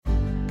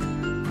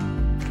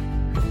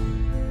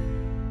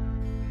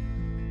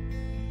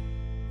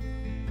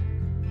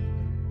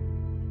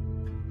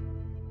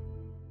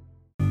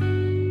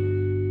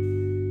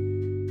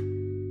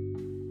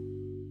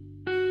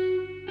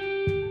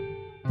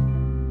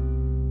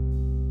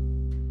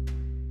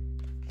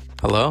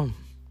Hello,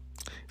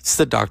 it's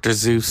the Dr.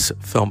 Zeus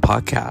Film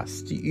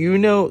Podcast.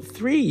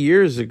 3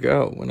 years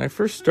ago, when I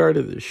first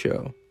started this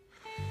show,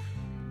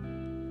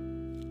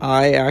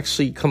 I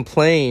actually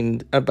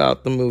complained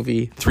about the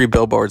movie Three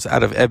Billboards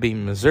Out of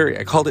Ebbing, Missouri.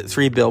 I called it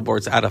Three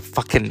Billboards Out of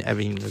fucking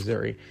Ebbing,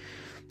 Missouri,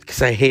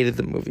 because I hated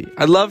the movie.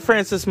 I love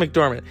Frances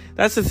McDormand.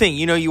 That's the thing.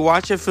 You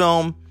watch a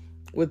film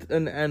with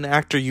an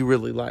actor you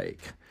really like.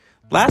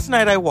 Last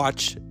night I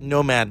watched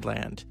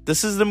Nomadland.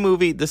 This is the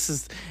movie.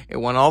 It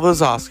won all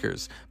those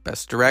Oscars.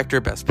 Best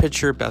Director, Best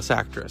Picture, Best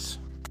Actress.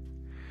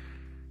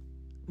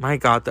 My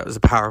God, that was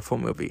a powerful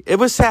movie. It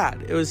was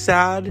sad. It was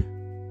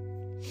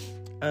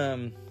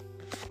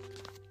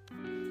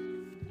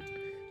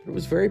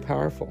very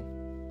powerful.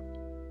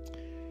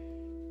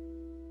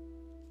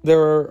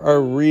 There are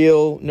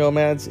real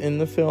nomads in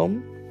the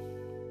film.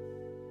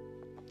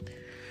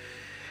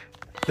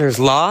 There's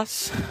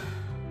loss.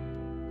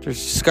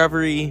 There's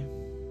discovery.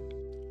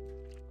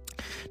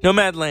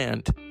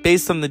 Nomadland,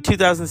 based on the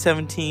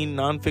 2017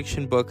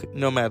 nonfiction book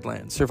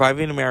Nomadland,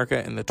 Surviving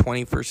America in the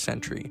 21st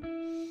Century.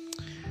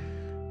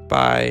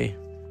 By,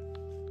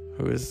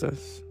 who is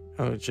this?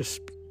 Oh, it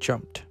just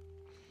jumped.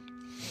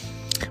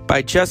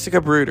 By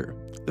Jessica Bruder.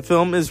 The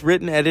film is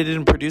written, edited,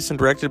 and produced and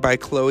directed by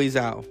Chloe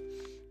Zhao.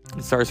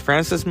 It stars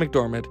Frances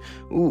McDormand,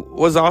 who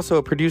was also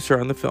a producer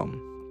on the film.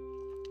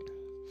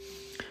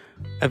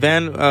 A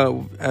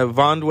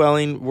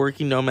Von-dwelling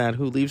working nomad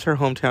who leaves her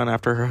hometown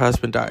after her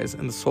husband dies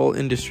and the soul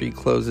industry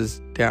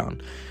closes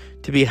down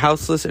to be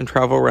houseless and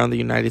travel around the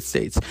United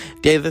States.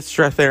 David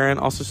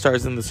Strathairn also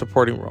stars in the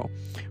supporting role.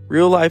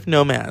 Real-life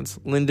nomads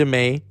Linda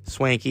May,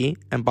 Swanky,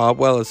 and Bob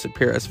Wellis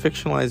appear as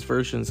fictionalized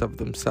versions of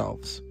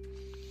themselves.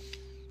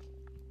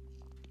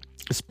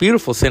 It's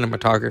beautiful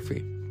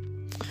cinematography.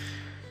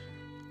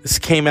 This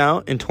came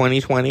out in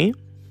 2020.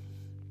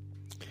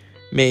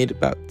 Made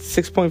about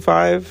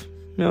 $6.5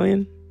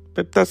 million,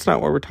 but that's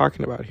not what we're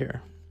talking about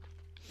here.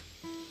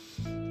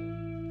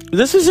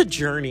 This is a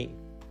journey.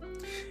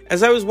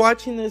 As I was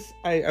watching this,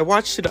 I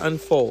watched it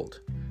unfold.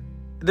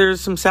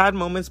 There's some sad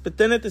moments, but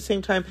then at the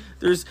same time,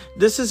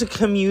 this is a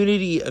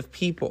community of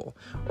people.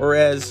 Or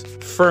as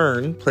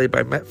Fern, played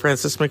by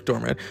Frances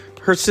McDormand,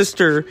 her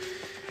sister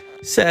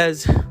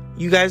says,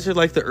 "You guys are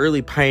like the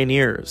early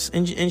pioneers,"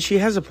 and she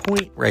has a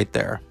point right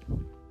there.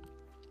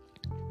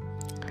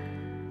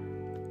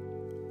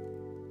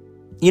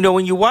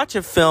 When you watch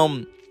a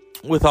film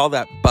with all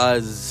that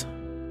buzz,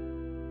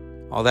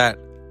 all that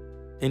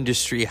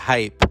industry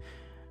hype,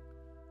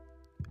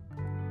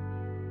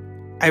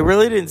 I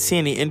really didn't see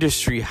any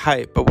industry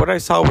hype, but what I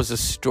saw was a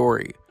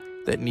story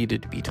that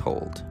needed to be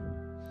told.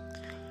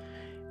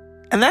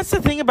 And that's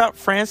the thing about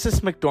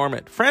Frances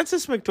McDormand.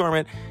 Frances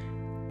McDormand,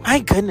 my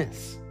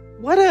goodness,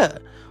 what a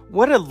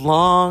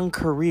long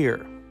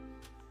career.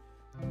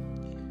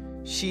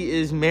 She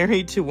is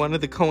married to one of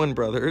the Coen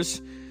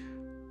brothers,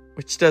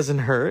 which doesn't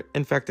hurt.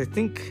 In fact, I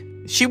think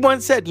she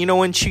once said,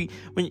 when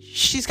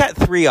she's got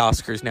 3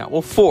 Oscars now.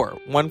 Well, 4.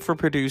 1 for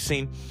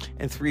producing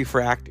and 3 for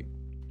acting.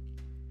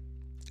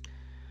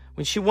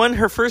 When she won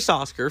her first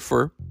Oscar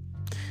for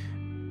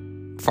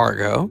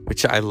Fargo,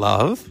 which I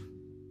love,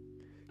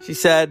 she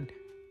said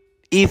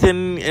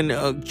Ethan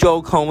and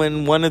Joel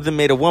Coen, one of them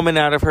made a woman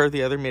out of her,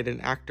 the other made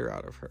an actor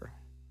out of her.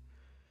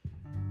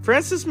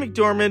 Frances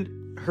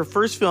McDormand, her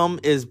first film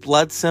is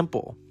Blood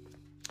Simple.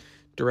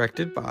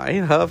 Directed by,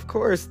 of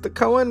course, the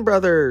Coen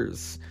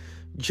brothers,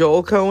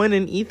 Joel Coen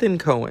and Ethan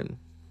Coen.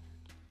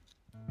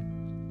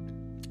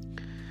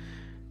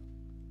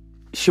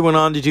 She went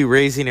on to do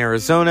Raising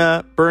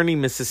Arizona,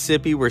 Burning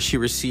Mississippi, where she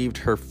received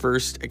her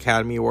first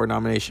Academy Award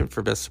nomination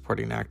for Best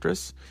Supporting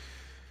Actress.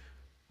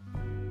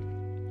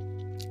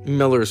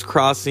 Miller's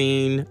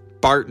Crossing,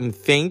 Barton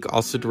Fink,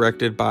 also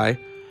directed by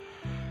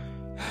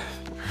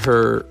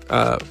her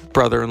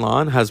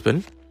brother-in-law and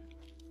husband.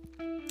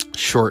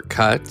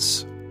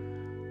 Shortcuts.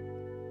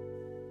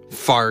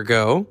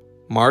 Fargo,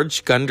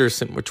 Marge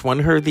Gunderson, which won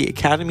her the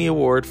Academy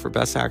Award for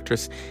Best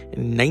Actress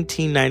in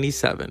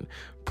 1997.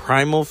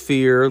 Primal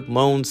Fear,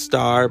 Lone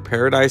Star,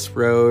 Paradise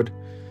Road,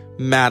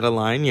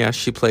 Madeline, yes,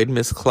 she played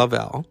Miss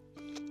Clavel.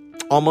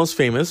 Almost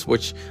Famous,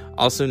 which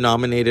also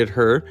nominated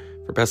her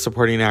for Best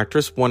Supporting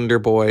Actress. Wonder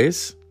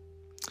Boys,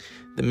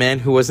 The Man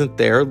Who Wasn't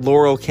There,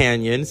 Laurel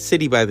Canyon,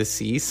 City by the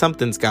Sea,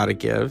 Something's Gotta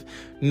Give,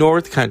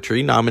 North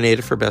Country,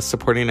 nominated for Best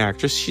Supporting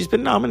Actress. She's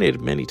been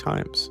nominated many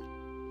times.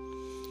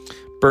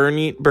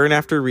 Burn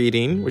After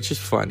Reading, which is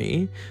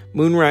funny.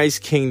 Moonrise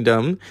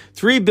Kingdom.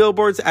 3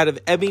 Billboards Out of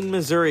Ebbing,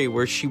 Missouri,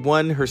 where she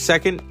won her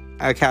second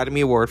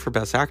Academy Award for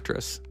Best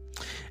Actress.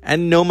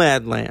 And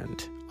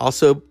Nomadland,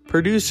 also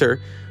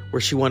producer, where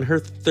she won her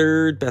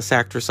 3rd Best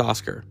Actress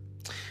Oscar.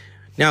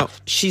 Now,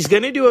 she's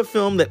going to do a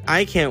film that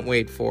I can't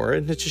wait for,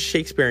 and it's a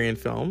Shakespearean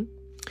film.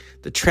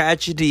 The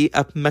Tragedy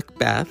of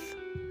Macbeth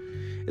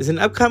is an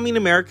upcoming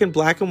American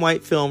black and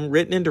white film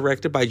written and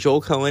directed by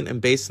Joel Coen and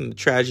based on the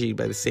tragedy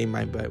by the same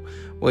name by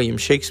William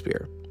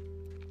Shakespeare.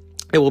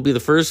 It will be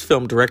the first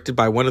film directed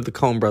by one of the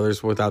Coen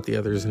brothers without the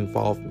other's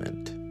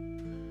involvement.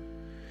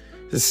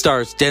 It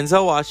stars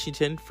Denzel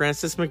Washington,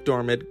 Frances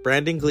McDormand,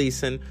 Brandon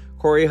Gleeson,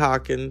 Corey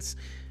Hawkins,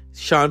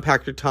 Sean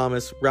Packer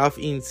Thomas, Ralph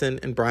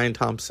Ineson, and Brian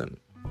Thompson.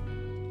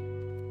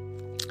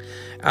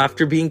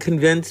 After being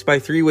convinced by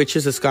three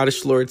witches, a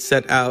Scottish lord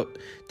set out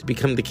to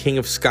become the King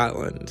of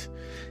Scotland.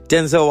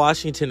 Denzel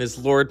Washington is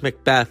Lord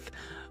Macbeth.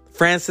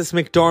 Frances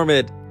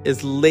McDormand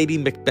is Lady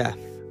Macbeth.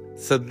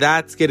 So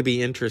that's going to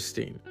be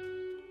interesting.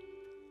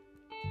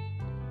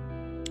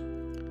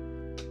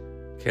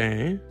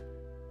 Okay.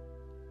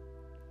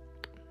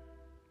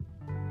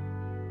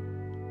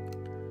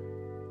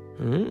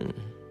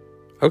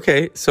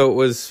 Okay, so it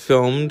was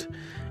filmed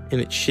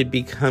and it should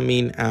be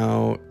coming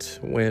out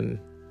when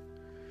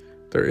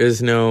there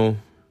is no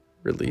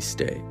release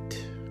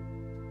date.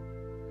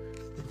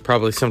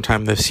 Probably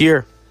sometime this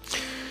year.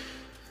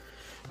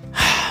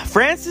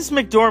 Frances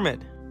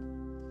McDormand.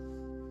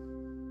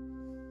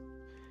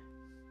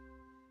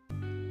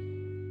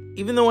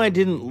 Even though I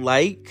didn't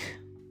like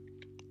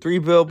Three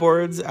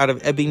Billboards Out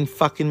of Ebbing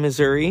fucking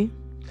Missouri,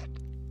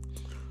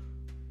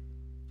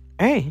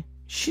 hey,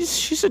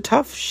 she's a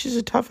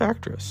tough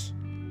actress.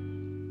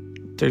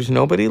 There's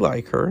nobody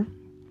like her.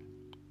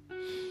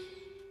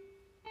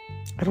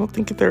 I don't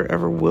think there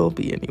ever will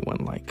be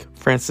anyone like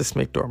Frances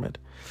McDormand.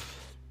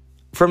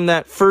 From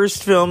that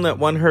first film that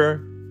won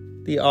her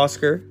the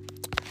Oscar,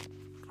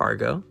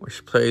 Fargo, where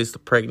she plays the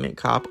pregnant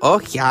cop.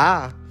 Oh,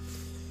 yeah.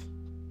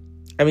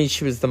 I mean,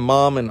 she was the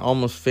mom in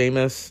Almost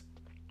Famous.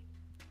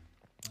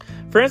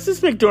 Frances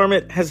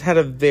McDormand has had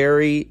a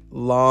very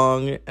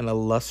long and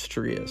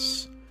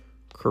illustrious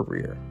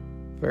career.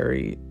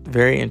 Very,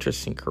 very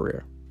interesting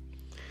career.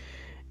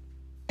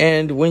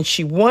 And when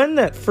she won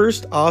that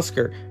first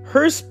Oscar,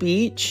 her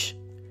speech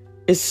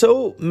is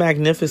so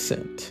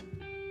magnificent.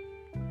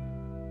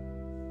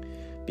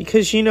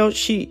 Because, you know,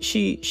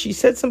 she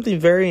said something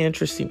very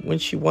interesting when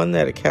she won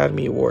that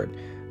Academy Award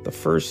the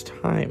first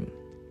time.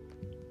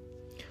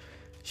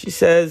 She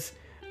says,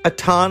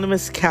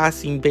 autonomous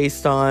casting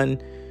based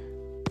on,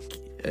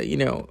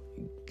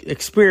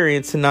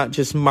 experience and not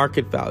just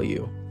market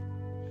value.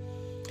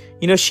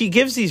 You know, she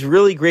gives these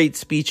really great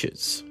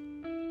speeches.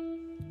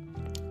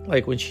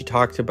 Like when she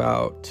talked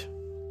about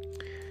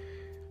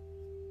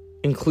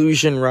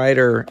inclusion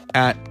writer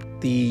at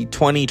the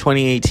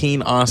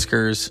 2018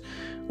 Oscars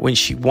when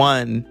she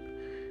won.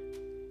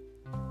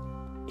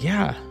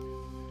 Yeah.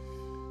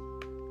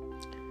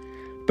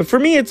 But for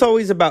me, it's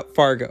always about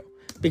Fargo.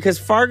 Because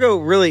Fargo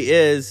really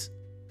is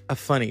a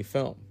funny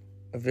film.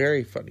 A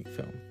very funny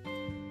film.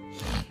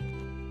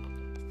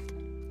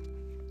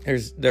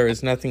 There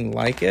is nothing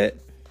like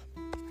it.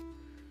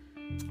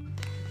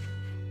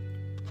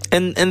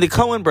 And the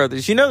Coen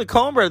brothers, the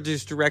Coen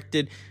brothers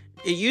directed,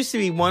 it used to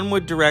be one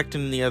would direct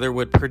and the other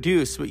would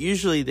produce, but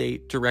usually they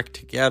direct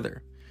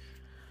together.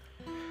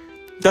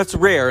 That's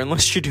rare,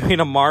 unless you're doing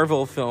a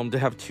Marvel film to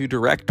have two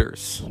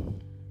directors.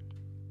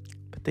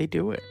 But they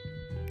do it.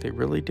 They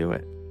really do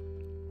it.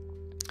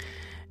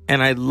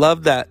 And I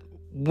love that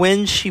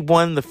when she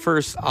won the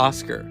first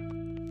Oscar,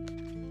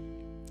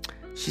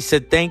 she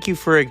said, "Thank you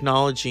for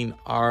acknowledging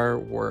our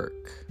work."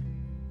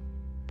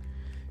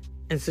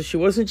 And so she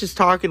wasn't just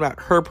talking about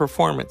her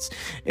performance.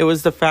 It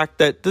was the fact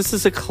that this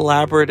is a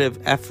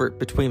collaborative effort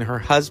between her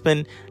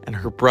husband and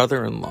her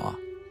brother-in-law.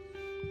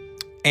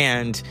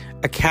 And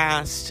a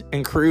cast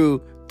and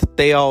crew that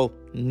they all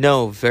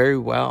know very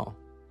well.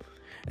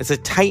 It's a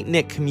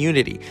tight-knit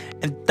community.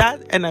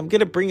 And I'm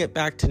going to bring it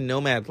back to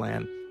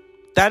Nomadland.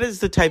 That is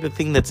the type of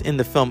thing that's in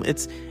the film.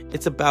 It's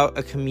about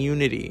a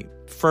community.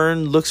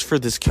 Fern looks for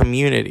this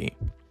community.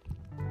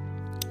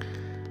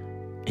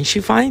 And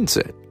she finds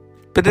it.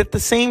 But at the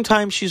same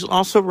time, she's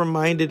also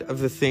reminded of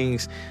the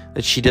things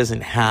that she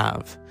doesn't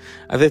have.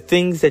 Of the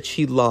things that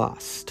she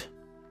lost.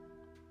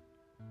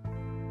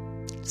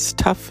 It's a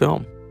tough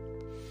film.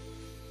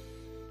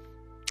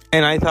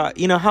 And I thought,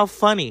 how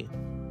funny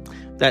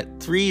that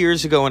 3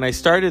 years ago when I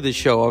started the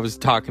show, I was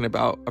talking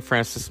about a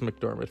Frances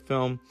McDormand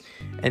film.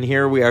 And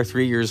here we are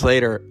 3 years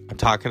later, I'm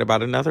talking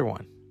about another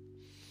one.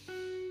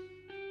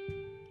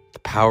 The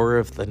power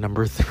of the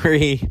number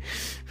 3.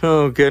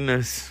 Oh,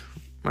 goodness.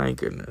 My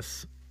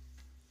goodness.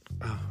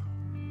 Oh.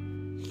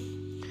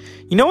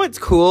 You know what's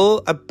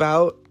cool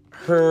about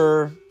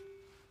her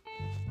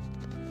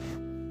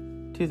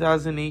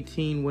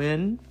 2018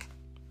 win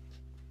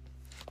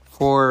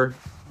for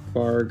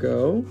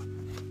Fargo?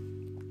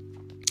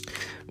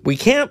 We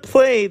can't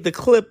play the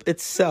clip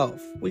itself.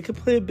 We could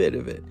play a bit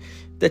of it.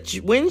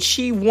 When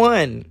she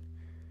won,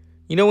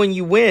 when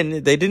you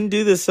win, they didn't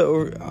do this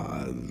over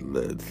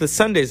the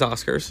Sunday's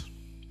Oscars.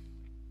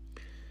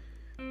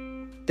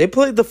 They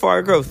played the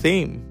Fargo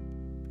theme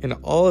in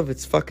all of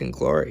its fucking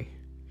glory.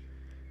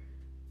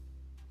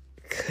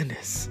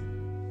 Goodness.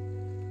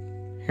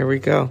 Here we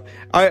go.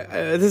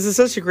 This is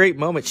such a great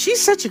moment.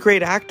 She's such a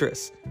great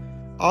actress.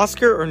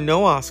 Oscar or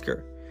no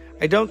Oscar.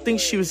 I don't think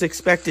she was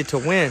expected to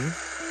win.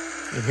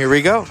 And here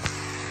we go.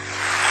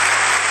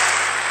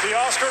 The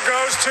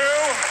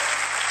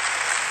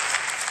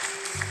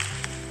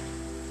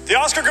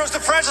Oscar goes to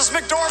Frances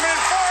McDormand,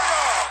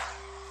 Fargo.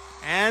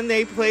 And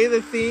they play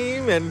the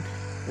theme, and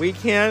we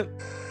can't.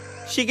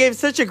 She gave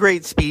such a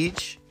great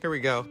speech. Here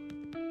we go.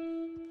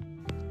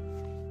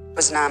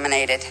 was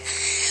nominated.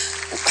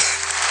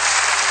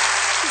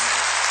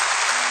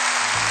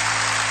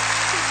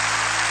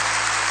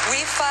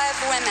 We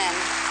 5 women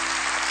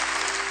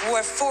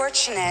were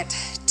fortunate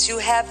to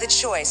have the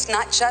choice,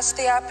 not just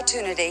the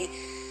opportunity,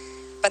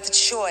 but the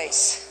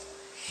choice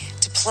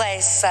to play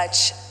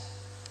such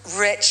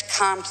rich,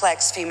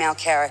 complex female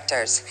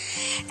characters.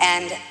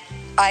 And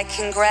I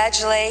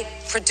congratulate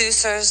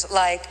producers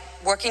like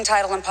Working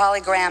Title and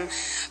Polygram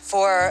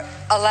for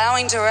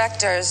allowing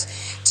directors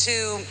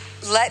to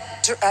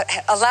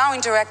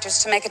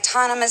make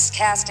autonomous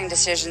casting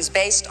decisions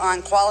based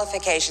on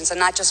qualifications and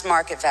not just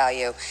market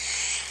value.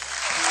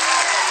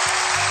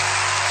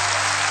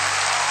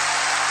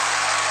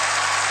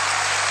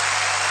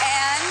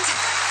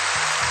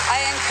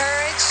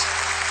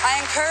 I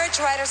encourage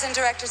writers and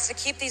directors to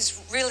keep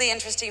these really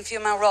interesting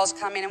female roles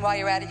coming, and while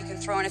you're at it, you can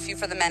throw in a few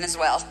for the men as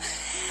well.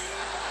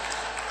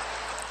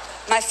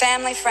 My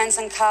family, friends,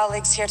 and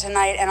colleagues here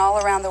tonight and all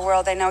around the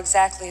world, they know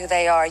exactly who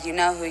they are. You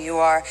know who you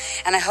are,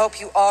 and I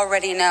hope you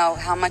already know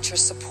how much your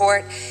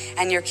support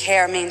and your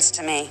care means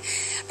to me.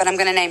 But I'm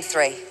going to name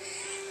 3.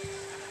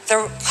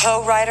 The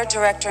co-writer,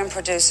 director, and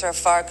producer of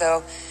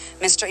Fargo,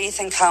 Mr.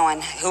 Ethan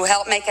Coen, who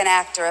helped make an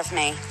actor of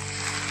me.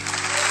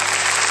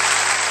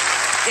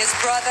 His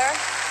brother,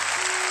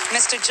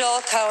 Mr.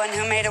 Joel Coen,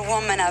 who made a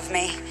woman of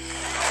me.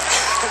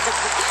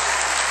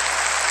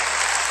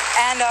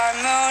 And our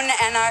moon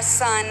and our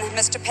son,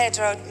 Mr.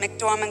 Pedro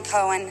McDormand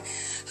Coen,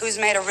 who's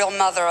made a real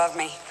mother of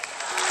me.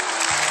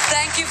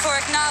 Thank you for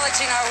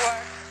acknowledging our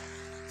work.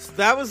 So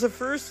that was the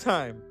first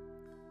time.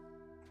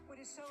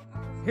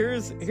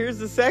 Here's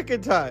the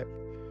second time.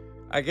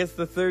 I guess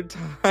the third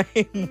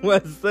time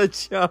was the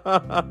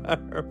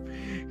charm.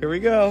 Here we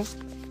go.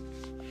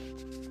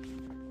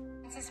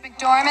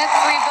 McDormand,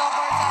 3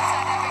 billboards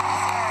outside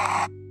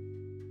Ebbing,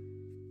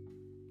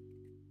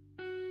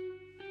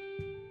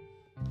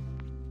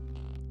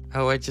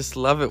 Missouri. Oh, I just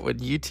love it when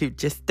YouTube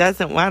just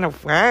doesn't want to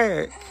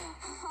work.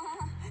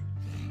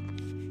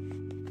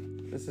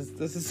 This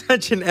is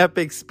such an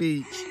epic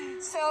speech.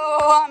 So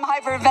I'm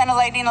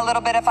hyperventilating a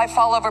little bit. If I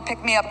fall over,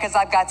 pick me up because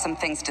I've got some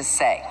things to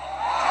say.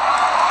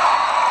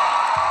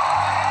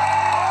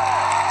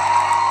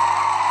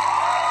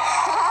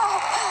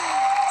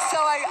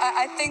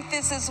 I think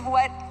this is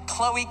what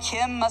Chloe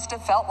Kim must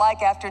have felt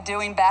like after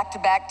doing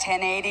back-to-back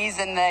 1080s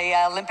in the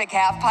Olympic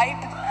halfpipe.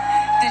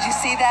 Did you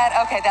see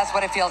that? Okay, that's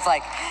what it feels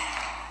like.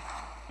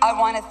 I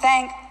want to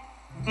thank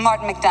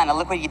Martin McDonough.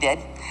 Look what you did.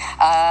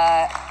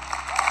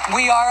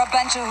 We are a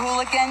bunch of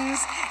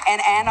hooligans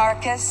and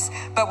anarchists,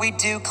 but we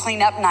do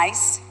clean up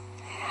nice.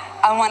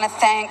 I want to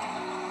thank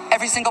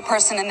every single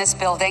person in this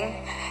building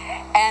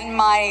and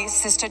my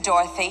sister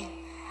Dorothy.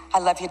 I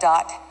love you,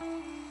 Dot.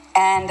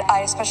 And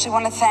I especially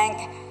want to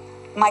thank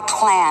my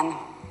clan,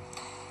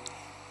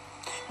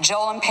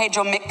 Joel and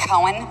Pedro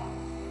McCoen.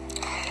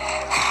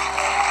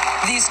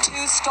 These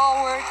 2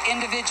 stalwart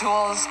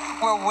individuals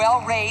were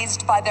well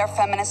raised by their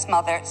feminist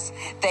mothers.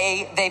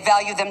 They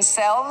value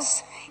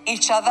themselves,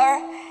 each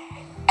other,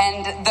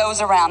 and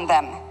those around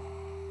them.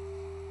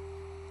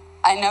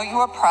 I know you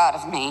are proud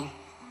of me,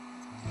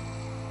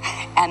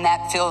 and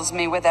that fills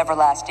me with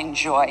everlasting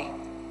joy.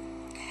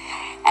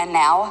 And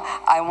now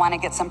I want to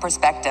get some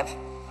perspective.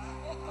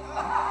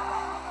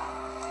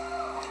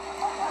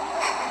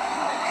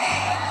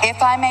 If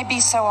I may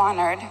be so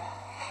honored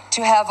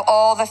to have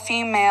all the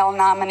female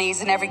nominees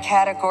in every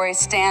category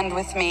stand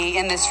with me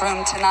in this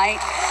room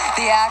tonight.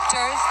 The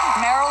actors,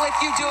 Meryl, if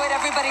you do it,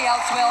 everybody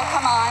else will,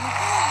 come on.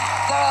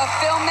 The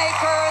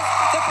filmmakers,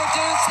 the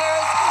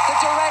producers, the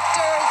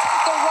directors,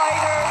 the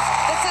writers,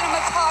 the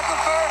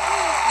cinematographer,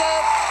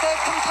 the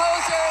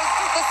composers,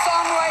 the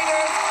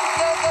songwriters,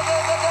 the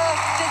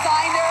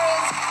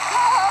designers.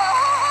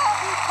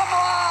 Come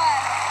on.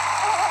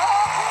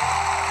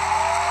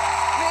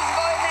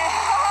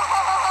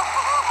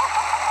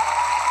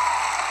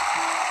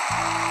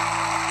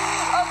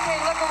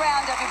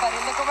 Everybody,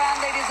 look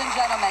around, ladies and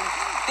gentlemen,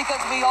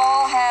 because we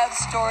all have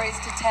stories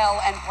to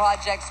tell and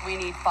projects we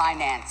need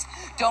finance.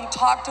 Don't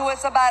talk to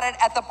us about it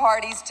at the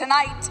parties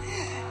tonight.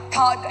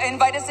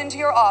 Invite us into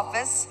your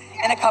office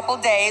in a couple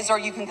days, or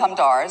you can come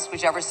to ours,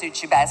 whichever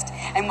suits you best,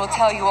 and we'll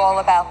tell you all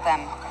about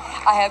them.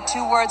 I have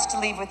 2 words to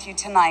leave with you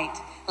tonight,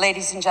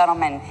 ladies and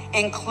gentlemen.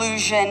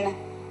 Inclusion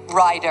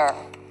rider.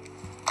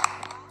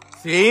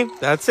 See,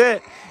 that's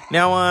it.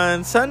 Now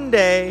on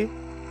Sunday,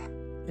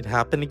 it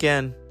happened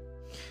again.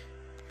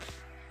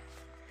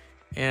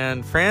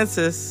 And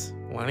Frances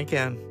won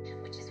again.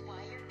 Which is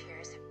why your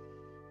peers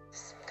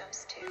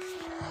goes to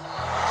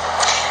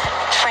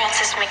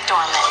Frances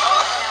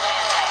McDormand.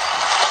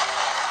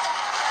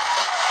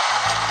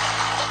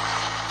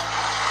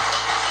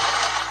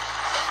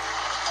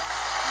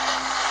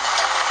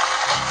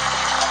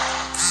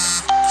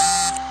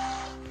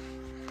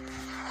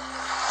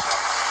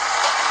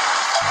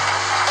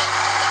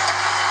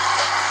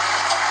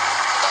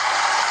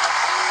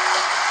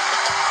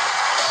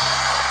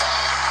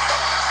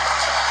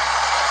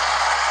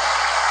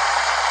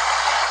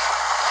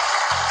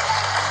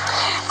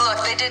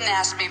 They didn't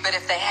ask me, but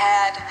if they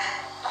had,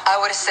 I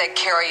would have said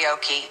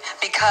karaoke,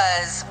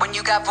 because when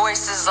you got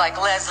voices like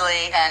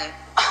Leslie and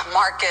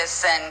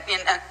Marcus, and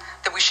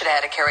that we should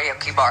have had a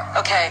karaoke bar.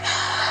 Okay.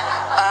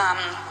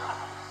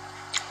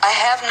 I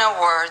have no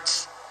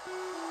words.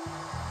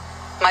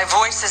 My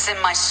voice is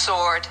in my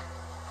sword.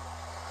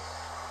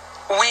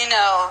 We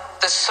know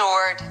the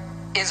sword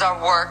is our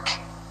work.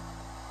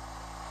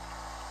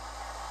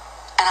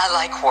 And I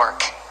like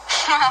work.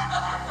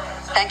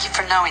 Thank you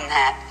for knowing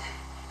that.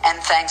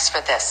 And thanks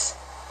for this.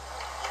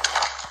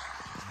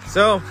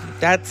 So,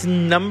 that's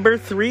number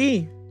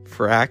 3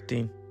 for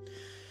acting.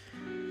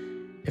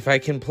 If I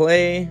can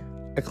play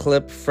a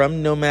clip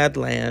from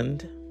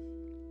Nomadland.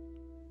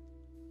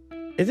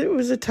 It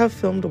was a tough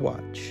film to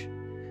watch.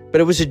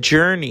 But it was a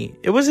journey.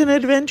 It was an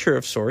adventure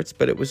of sorts,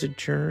 but it was a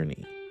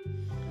journey.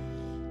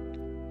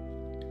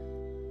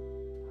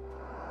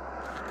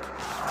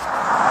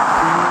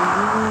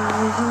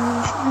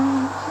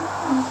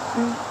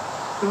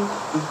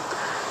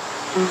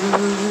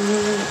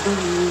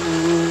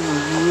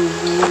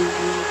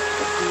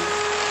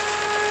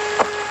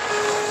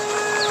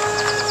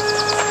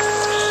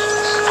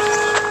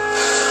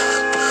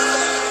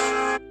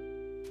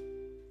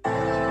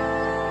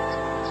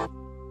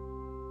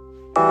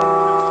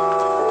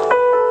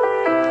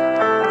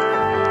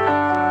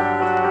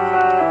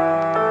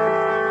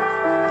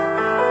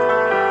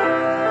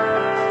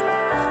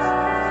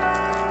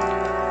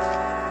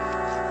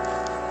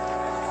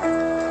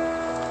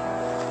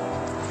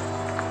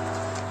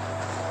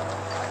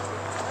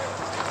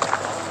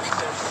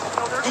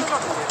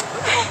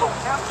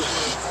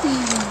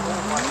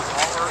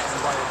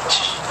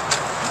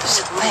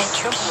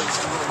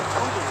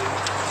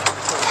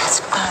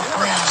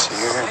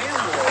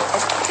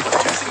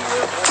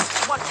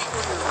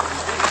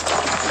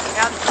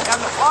 And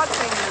the odd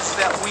thing is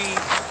that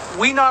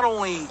we not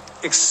only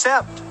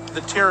accept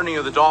the tyranny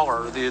of the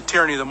dollar, the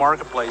tyranny of the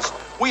marketplace,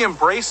 we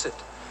embrace it.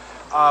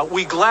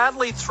 We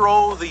gladly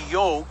throw the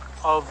yoke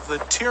of the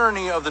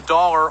tyranny of the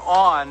dollar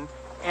on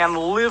and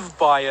live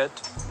by it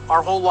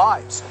our whole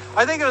lives.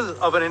 I think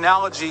of an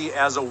analogy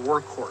as a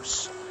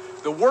workhorse.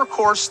 The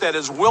workhorse that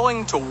is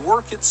willing to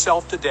work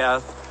itself to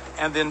death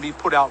and then be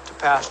put out to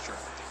pasture.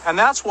 And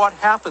that's what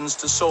happens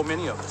to so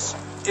many of us.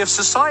 If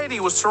society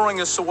was throwing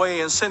us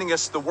away and sending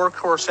us the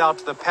workhorse out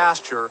to the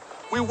pasture,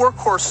 we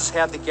workhorses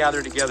had to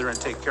gather together and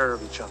take care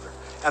of each other.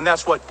 And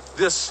that's what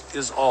this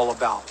is all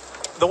about.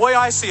 The way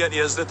I see it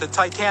is that the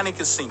Titanic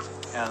is sinking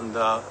and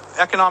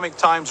economic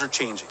times are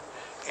changing.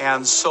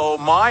 And so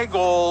my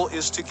goal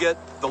is to get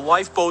the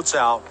lifeboats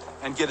out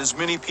and get as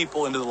many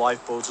people into the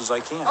lifeboats as I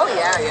can. Oh,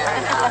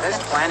 yeah. There's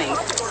plenty.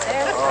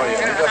 Oh,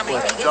 yeah.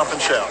 Definitely. Jump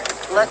and shout.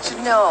 Let you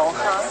know.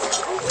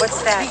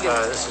 What's that?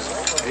 This is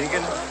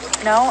vegan.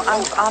 No,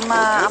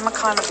 I'm a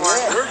carnivore.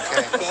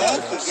 Okay.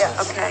 Thank you.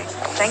 Yeah. Okay.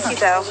 Thank you,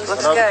 though.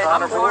 Looks Another good.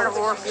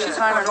 carnivore? She's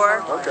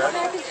carnivore. Okay.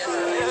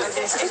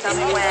 Tell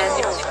me when.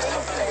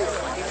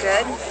 You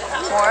good?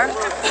 More?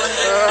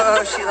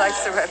 Oh, she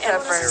likes the red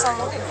pepper.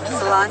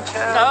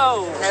 Cilantro?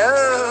 No.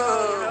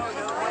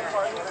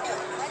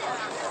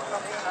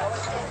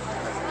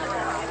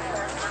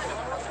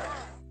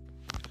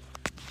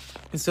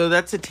 So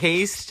that's a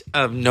taste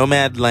of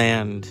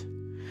Nomadland.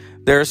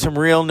 There are some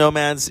real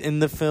nomads in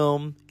the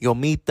film. You'll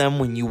meet them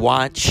when you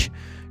watch.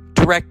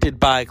 Directed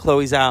by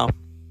Chloe Zhao.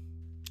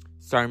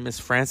 Starring Miss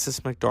Frances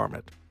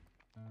McDormand.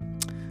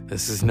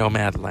 This is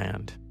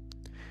Nomadland.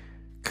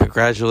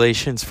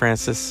 Congratulations,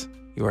 Frances.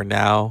 You are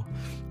now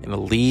in a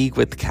league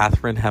with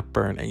Katharine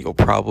Hepburn, and you'll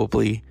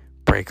probably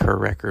break her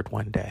record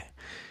one day.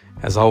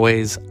 As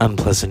always,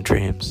 unpleasant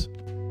dreams.